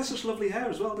 He had such lovely hair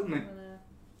as well, didn't he? I know.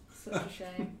 Such a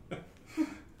shame.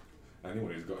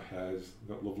 Anyone who's got hair has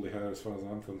got lovely hair as far as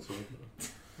I'm concerned.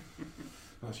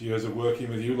 That's years of working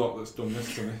with you lot that's done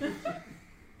this to me.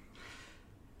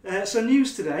 So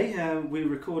news today, we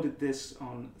recorded this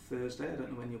on Thursday, I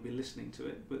don't know when you'll be listening to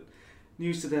it, but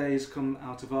News today has come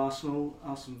out of Arsenal.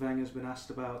 Arsene Wenger has been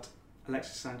asked about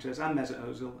Alexis Sanchez and Mesut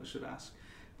Ozil, I should ask.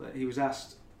 But he was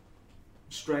asked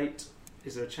straight,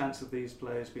 is there a chance of these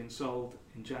players being sold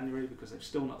in January, because they've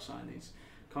still not signed these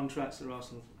contracts that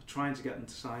Arsenal are trying to get them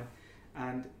to sign.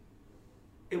 And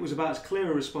it was about as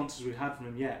clear a response as we've had from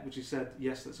him yet, which he said,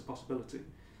 yes, that's a possibility.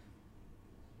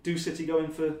 Do City go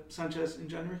in for Sanchez in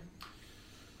January?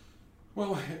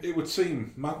 Well, it would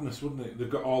seem madness, wouldn't it? They've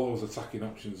got all those attacking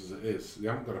options as it is. They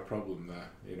haven't got a problem there.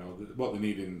 You know, what they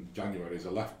need in January is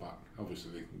a left back.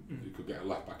 Obviously, they could get a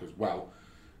left back as well.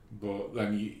 But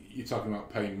then you're talking about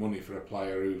paying money for a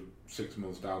player who 6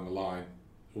 months down the line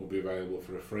will be available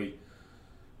for a free.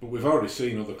 But we've already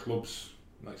seen other clubs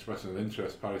expressing an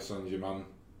interest. Paris Saint-Germain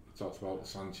talked about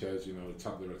Sanchez. You know,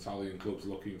 there are Italian clubs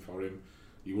looking for him.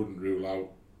 You wouldn't rule out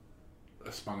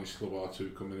a Spanish club or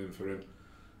two coming in for him.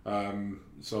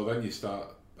 So then you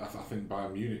start. I think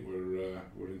Bayern Munich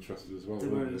were interested as well. They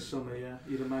were in the summer, yeah.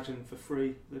 You'd imagine for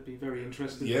free they'd be very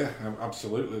interested. Yeah,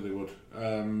 absolutely they would.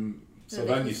 So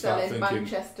then you start thinking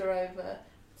Manchester over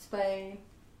Spain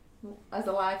as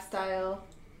a lifestyle.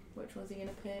 Which one's he going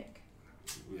to pick?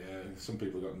 Yeah, some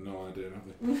people got no idea, have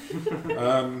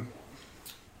they?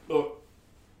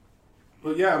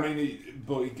 But yeah, I mean,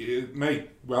 it may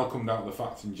well come down to the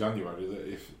fact in January that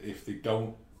if they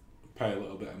don't pay a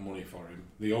little bit of money for him,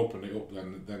 they open it up.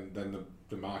 Then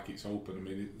the market's open. I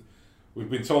mean, we've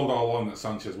been told all along that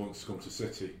Sanchez wants to come to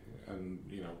City, and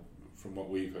you know, from what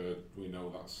we've heard, we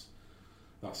know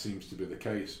that seems to be the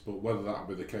case. But whether that'll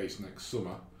be the case next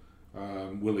summer,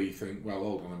 will he think, well,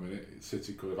 hold on a minute,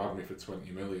 City could have had me for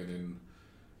 20 million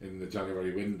in the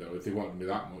January window. If they wanted me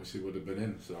that much, they would have been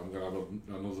in. So I'm going to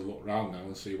have another look round now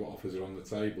and see what offers are on the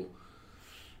table.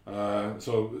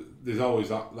 So there's always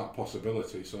that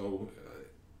possibility. So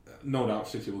no doubt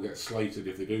City will get slated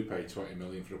if they do pay 20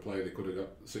 million for a player they could have got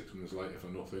 6 months later for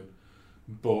nothing.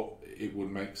 But it would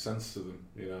make sense to them,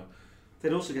 you know.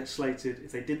 They'd also get slated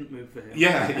if they didn't move for him.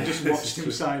 Yeah, and just watched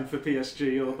him sign for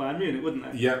PSG or Bayern Munich,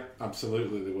 wouldn't they? Yeah,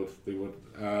 absolutely they would.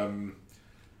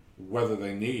 Whether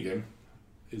they need him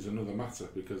is another matter,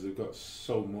 because they've got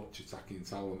so much attacking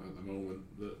talent at the moment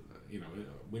that, you know,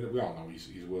 we all know he's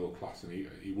world class and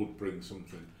he would bring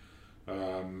something.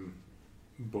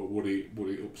 But would he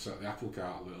upset the apple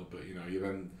cart a little bit? You know, you're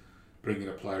then bringing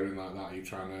a player in like that, you're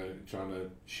trying to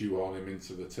shoehorn him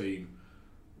into the team,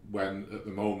 when at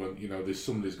the moment, you know, there's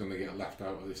somebody's going to get left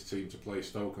out of this team to play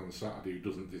Stoke on Saturday who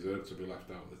doesn't deserve to be left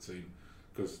out of the team,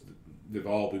 because they've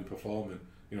all been performing.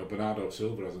 You know, Bernardo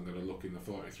Silva hasn't going to look in the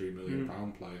 £43 million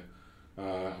player,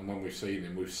 and when we've seen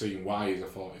him, we've seen why he's a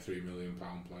 £43 million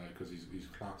player, because he's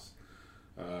class.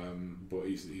 But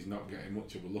he's not getting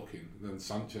much of a look in. Then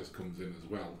Sanchez comes in as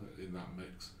well in that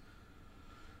mix.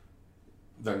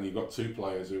 Then you've got two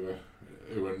players who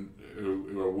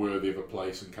are worthy of a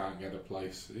place and can't get a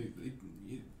place.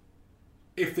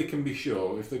 If they can be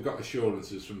sure, if they've got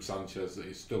assurances from Sanchez that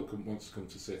he still wants to come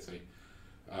to City,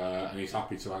 and he's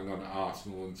happy to hang on at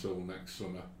Arsenal until next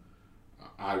summer,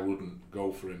 I wouldn't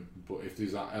go for him. But if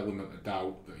there's that element of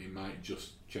doubt that he might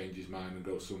just change his mind and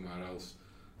go somewhere else,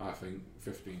 I think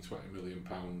 £15-20 million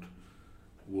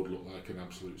would look like an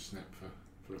absolute snip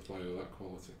for a player of that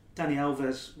quality. Dani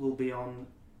Alves will be on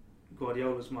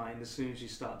Guardiola's mind as soon as you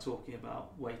start talking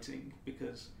about waiting,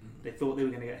 because they thought they were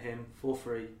going to get him for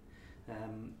free,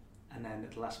 and then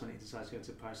at the last minute he decides to go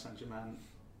to Paris Saint-Germain.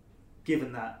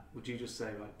 Given that, would you just say,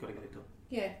 right, got to get it done?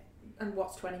 Yeah, and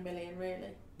what's 20 million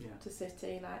really to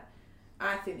City? Like,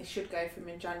 I think they should go for him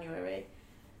in January.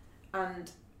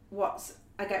 And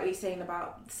I get what you're saying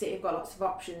about City have got lots of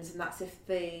options, and that's if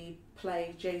they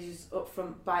play Jesus up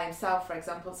front by himself, for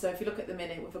example. So if you look at the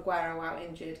minute with Aguero out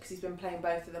injured, because he's been playing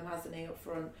both of them, hasn't he, up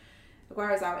front.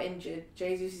 Aguero's out injured,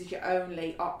 Jesus is your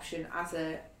only option as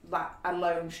a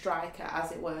lone striker,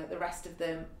 as it were. The rest of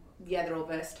them, yeah, they're all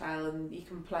versatile and you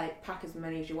can pack as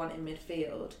many as you want in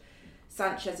midfield.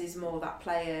 Sanchez is more that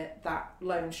player, that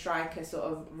lone striker sort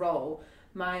of role.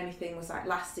 My only thing was like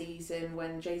last season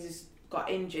when Jesus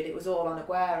got injured, it was all on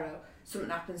Aguero.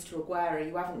 Something happens to Aguero,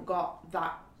 you haven't got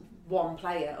that one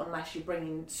player unless you're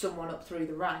bringing someone up through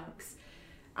the ranks.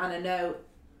 And I know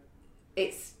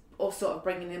it's all sort of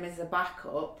bringing him as a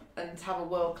backup, and to have a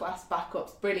world-class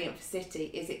backup's brilliant for City.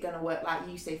 Is it going to work like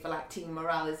you say for like team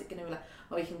morale? Is it going to be like,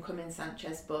 oh, you can come in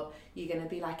Sanchez, but you're going to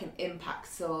be like an impact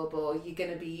sub, or you're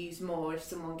going to be used more if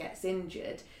someone gets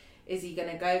injured? Is he going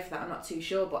to go for that? I'm not too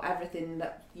sure, but everything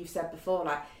that you've said before,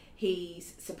 like he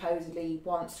supposedly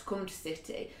wants to come to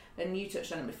City, and you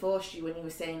touched on it before, Stu, when you were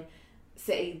saying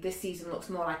City this season looks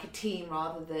more like a team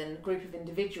rather than a group of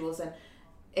individuals, and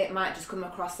it might just come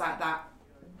across like that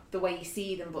the way you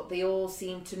see them, but they all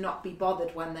seem to not be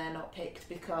bothered when they're not picked,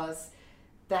 because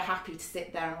they're happy to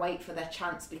sit there and wait for their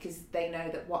chance, because they know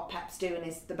that what Pep's doing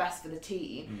is the best for the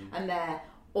team, and they're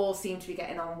all seem to be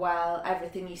getting on well.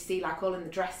 Everything you see, like all in the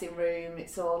dressing room,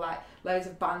 it's all like loads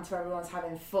of banter, everyone's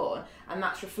having fun, and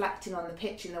that's reflecting on the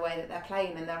pitch in the way that they're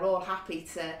playing, and they're all happy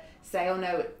to say, oh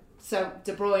no, so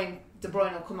De Bruyne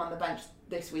will come on the bench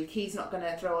this week, he's not going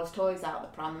to throw his toys out the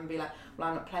pram and be like, well,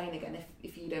 I'm not playing again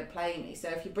if you don't play me. So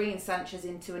if you're bringing Sanchez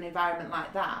into an environment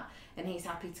like that, and he's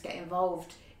happy to get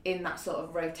involved in that sort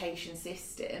of rotation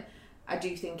system, I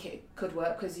do think it could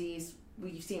work, because you've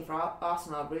seen for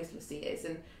Arsenal how ruthless he is,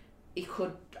 and he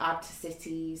could add to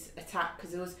City's attack,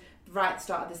 because there was, right at the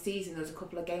start of the season, there was a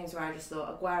couple of games where I just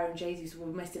thought Aguero and Jesus were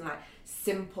missing like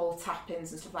simple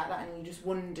tap-ins and stuff like that, and you just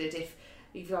wondered if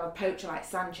you have a poacher like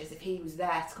Sanchez, if he was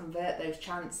there to convert those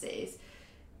chances,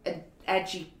 an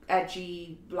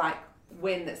edgy like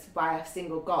win that's by a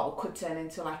single goal could turn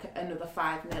into like another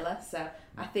 5-0. So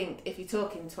I think if you're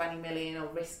talking 20 million or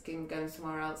risking going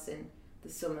somewhere else in the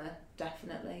summer,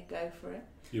 definitely go for it.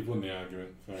 You've won the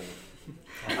argument, fair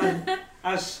enough.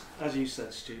 As you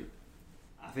said, Stu,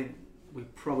 I think we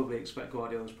probably expect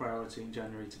Guardiola's priority in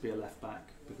January to be a left back,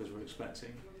 because we're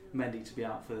expecting Mendy to be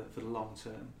out for the long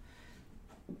term.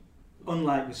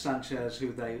 Unlike with Sanchez,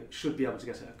 who they should be able to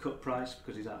get at a cut price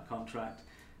because he's out of contract,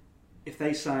 if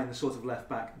they sign the sort of left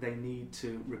back they need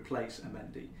to replace a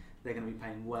Mendy, they're going to be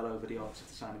paying well over the odds if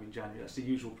they sign him in January. That's the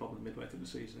usual problem midway through the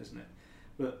season, isn't it?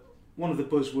 But one of the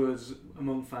buzzwords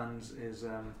among fans is,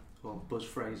 or buzz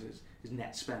phrases, is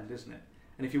net spend, isn't it?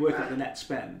 And if you work out the net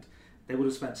spend, they would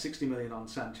have spent 60 million on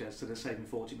Sanchez, so they're saving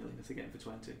 40 million if they get him for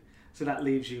 20. So that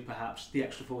leaves you perhaps the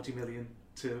extra 40 million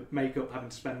to make up having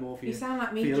to spend more for you. You sound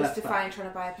like me justifying trying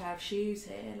to buy a pair of shoes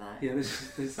here. Like. Yeah,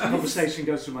 this conversation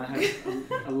goes through my head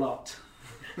a lot.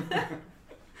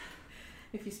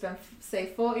 If you spend,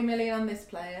 say, 40 million on this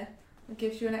player, it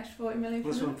gives you an extra 40 million for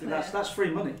another player. That's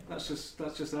free money. That's just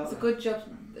out It's there. a good job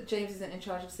that James isn't in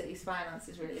charge of City's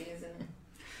finances, really, isn't it?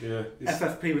 Yeah.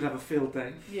 FFP would have a field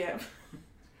day. Yeah.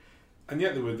 And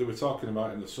yet they were talking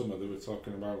about in the summer. They were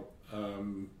talking about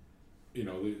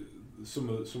some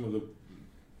of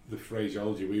the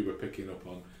phraseology we were picking up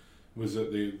on was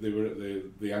that they were at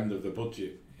the end of the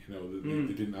budget. You know,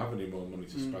 they didn't have any more money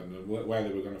to spend. And where they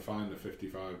were going to find the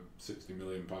 55-60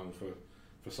 million pounds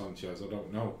for Sanchez, I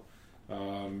don't know.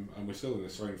 And we're still in the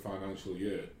same financial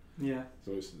year. Yeah.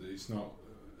 So it's not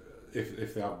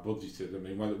if they have budgeted. I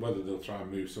mean, whether they'll try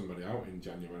and move somebody out in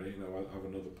January, you know, have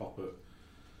another pop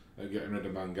at getting rid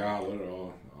of Mangala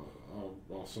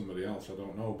or somebody else, I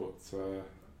don't know. But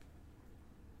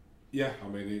yeah, I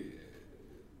mean,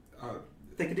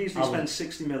 they could easily spend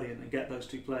 60 million and get those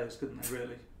two players, couldn't they?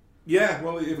 Really? Yeah.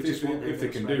 Well, if they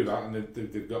can do spend. that and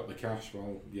they've got the cash,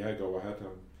 well, yeah, go ahead.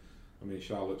 I mean,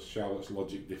 Charlotte's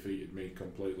logic defeated me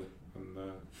completely, and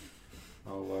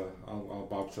I'll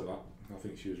bow to that. I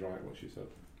think she was right what she said.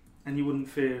 And you wouldn't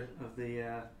fear of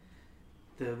the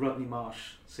Rodney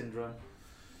Marsh syndrome?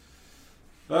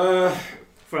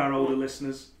 For our older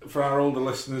listeners. For our older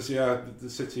listeners, yeah, the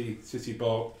City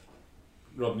bought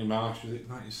Rodney Marsh. Was it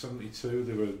 1972?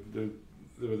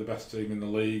 They were the best team in the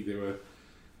league. They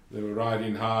were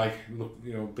riding high. Look,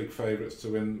 you know, big favourites to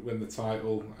win the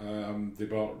title. They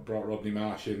brought Rodney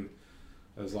Marsh in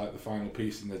as like the final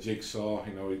piece in the jigsaw.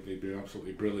 You know, he'd been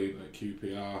absolutely brilliant at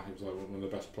QPR. He was like one of the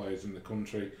best players in the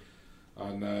country,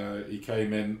 and he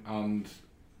came in and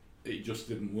it just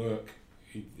didn't work.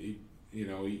 He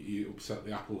upset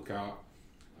the apple cart,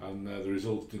 and the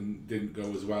results didn't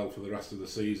go as well for the rest of the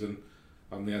season,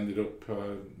 and they ended up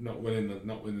not winning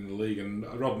the league. And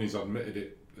Rodney's admitted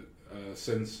it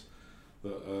since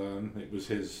that it was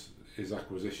his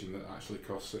acquisition that actually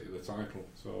cost City the title.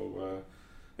 So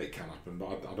it can happen,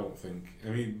 but I don't think. I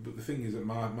mean, but the thing is that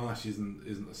Marsh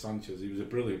isn't a Sanchez. He was a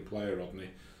brilliant player, Rodney,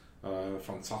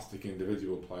 fantastic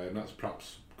individual player, and that's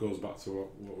perhaps goes back to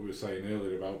what we were saying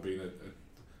earlier about being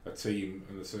a team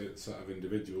and a set of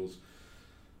individuals.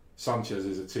 Sanchez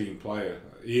is a team player.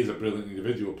 He is a brilliant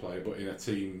individual player, but in a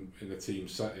team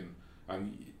setting.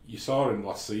 And you saw him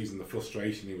last season, the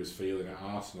frustration he was feeling at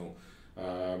Arsenal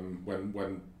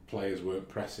when players weren't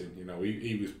pressing. You know,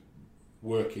 he was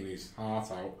working his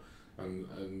heart out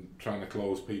and trying to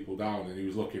close people down, and he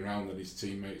was looking around and his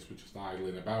teammates were just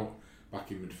idling about back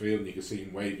in midfield, and you could see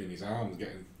him waving his arms,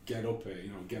 get up here,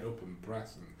 get up and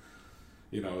press. And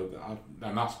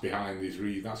and that's behind his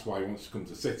reason. That's why he wants to come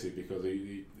to City, because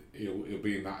he'll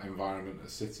be in that environment at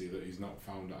City that he's not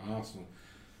found at Arsenal.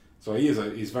 So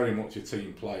he's very much a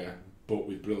team player, but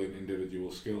with brilliant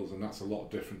individual skills, and that's a lot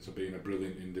different to being a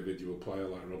brilliant individual player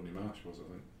like Rodney Marsh was, I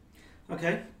think.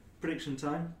 Okay, Prediction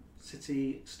time.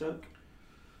 City Stoke.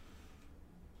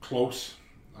 Close.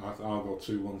 I'll go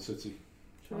 2-1 City.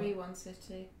 3-1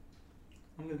 City.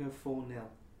 I'm going to go 4-0.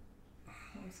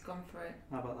 I've gone for it.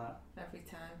 How about that? Every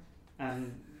time.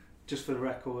 And just for the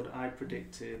record, I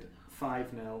predicted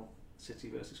 5-0 City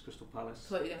versus Crystal Palace. I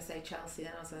thought you were going to say Chelsea,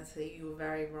 then I was going to say you were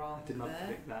very wrong. I did not there.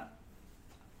 predict that.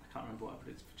 I can't remember what I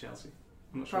predicted for Chelsea.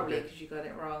 I'm not Probably sure. because you got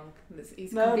it wrong.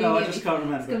 No, I just can't He's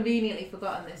remember. conveniently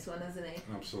forgotten this one, hasn't he?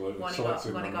 Absolutely. One he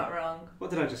Selective got man. wrong. What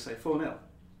did I just say? 4-0?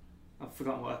 I've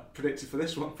forgotten what I predicted for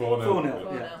this one. 4-0. 4-0,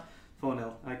 4-0. yeah.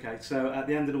 4-0. Okay, so at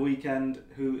the end of the weekend,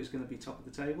 who is going to be top of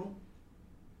the table?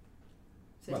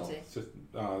 City.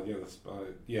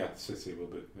 Well, City will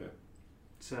be. Yeah.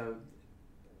 So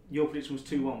your prediction was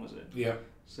 2-1, was it? Yeah.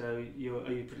 So are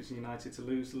you predicting United to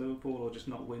lose to Liverpool or just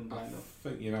not win by I enough?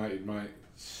 think United might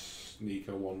sneak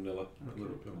a 1-0 at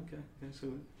Liverpool. Okay. So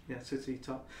yeah, City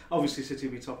top. Obviously, City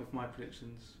will be top if my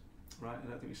predictions right. I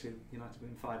don't think we see United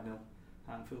win 5-0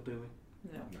 at Anfield, do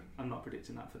we? No. I'm not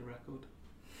predicting that for the record.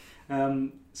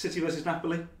 City versus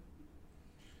Napoli.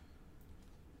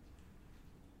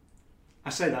 I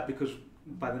say that because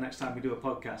by the next time we do a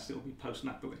podcast, it will be post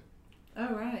Napoli.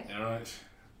 Oh, right. All right.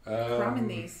 Cramming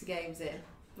these games in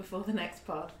before the next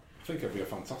pod. I think it'll be a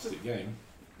fantastic game.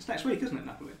 It's next week, isn't it,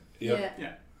 Napoli? Yeah.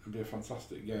 It'll be a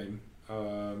fantastic game.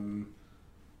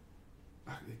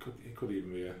 It could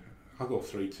even be I'll go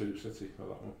 3-2 City for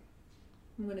that one.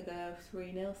 I'm going to go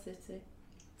 3-0 City.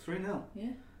 3-0?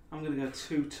 Yeah. I'm going to go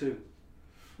 2-2.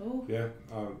 Oh. Yeah,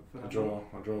 a draw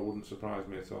wouldn't surprise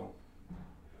me at all.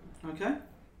 Okay.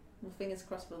 Well, fingers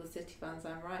crossed for the City fans,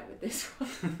 I'm right with this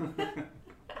one.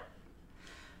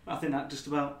 I think that just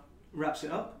about wraps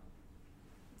it up.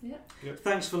 Yeah. Yep.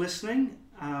 Thanks for listening.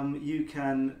 You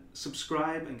can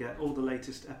subscribe and get all the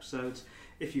latest episodes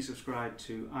if you subscribe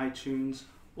to iTunes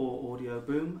or Audio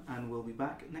Boom, and we'll be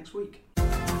back next week.